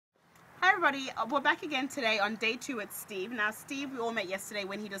everybody, we're back again today on day 2 with Steve. Now Steve, we all met yesterday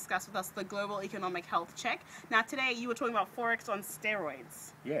when he discussed with us the global economic health check. Now today you were talking about Forex on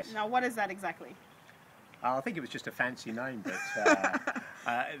steroids. Yes. Now what is that exactly? I think it was just a fancy name, but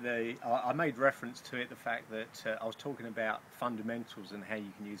I made reference to it, the fact that I was talking about fundamentals and how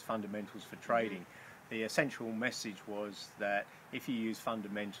you can use fundamentals for trading. The essential message was that if you use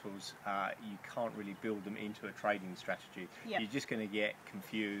fundamentals, you can't really build them into a trading strategy. Yep. You're just going to get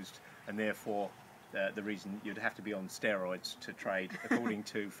confused, and therefore the reason you'd have to be on steroids to trade according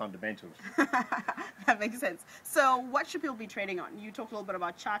to fundamentals. That makes sense. So what should people be trading on? You talked a little bit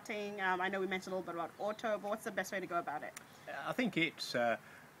about charting. I know we mentioned a little bit about auto, but what's the best way to go about it? I think it's,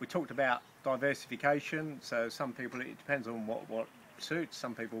 we talked about diversification, so some people, it depends on what suits.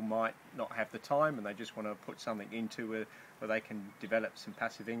 Some people might not have the time and they just want to put something into where they can develop some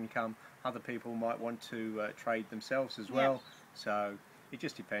passive income. Other people might want to trade themselves as well. Yeah. So it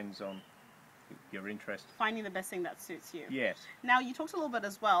just depends on your interest. Finding the best thing that suits you. Yes. Now you talked a little bit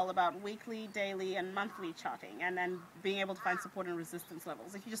as well about weekly, daily and monthly charting and then being able to find support and resistance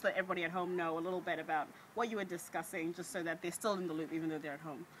levels. If you just let everybody at home know a little bit about what you were discussing, just so that they're still in the loop even though they're at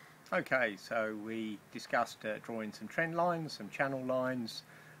home. Okay, so we discussed drawing some trend lines, some channel lines.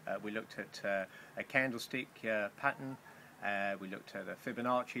 We looked at a candlestick pattern. We looked at a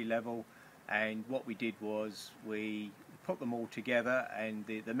Fibonacci level, and what we did was we put them all together, and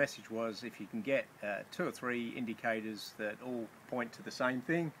the message was if you can get 2 or 3 indicators that all point to the same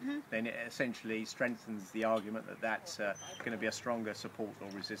thing, then it essentially strengthens the argument that that's going to be a stronger support or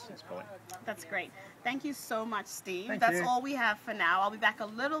resistance point. That's great. Thank you so much, Steve. Thank That's you. all we have for now. I'll be back a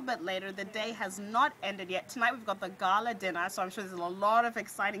little bit later. The day has not ended yet. Tonight we've got the gala dinner, so I'm sure there's a lot of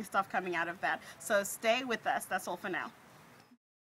exciting stuff coming out of that. So stay with us. That's all for now.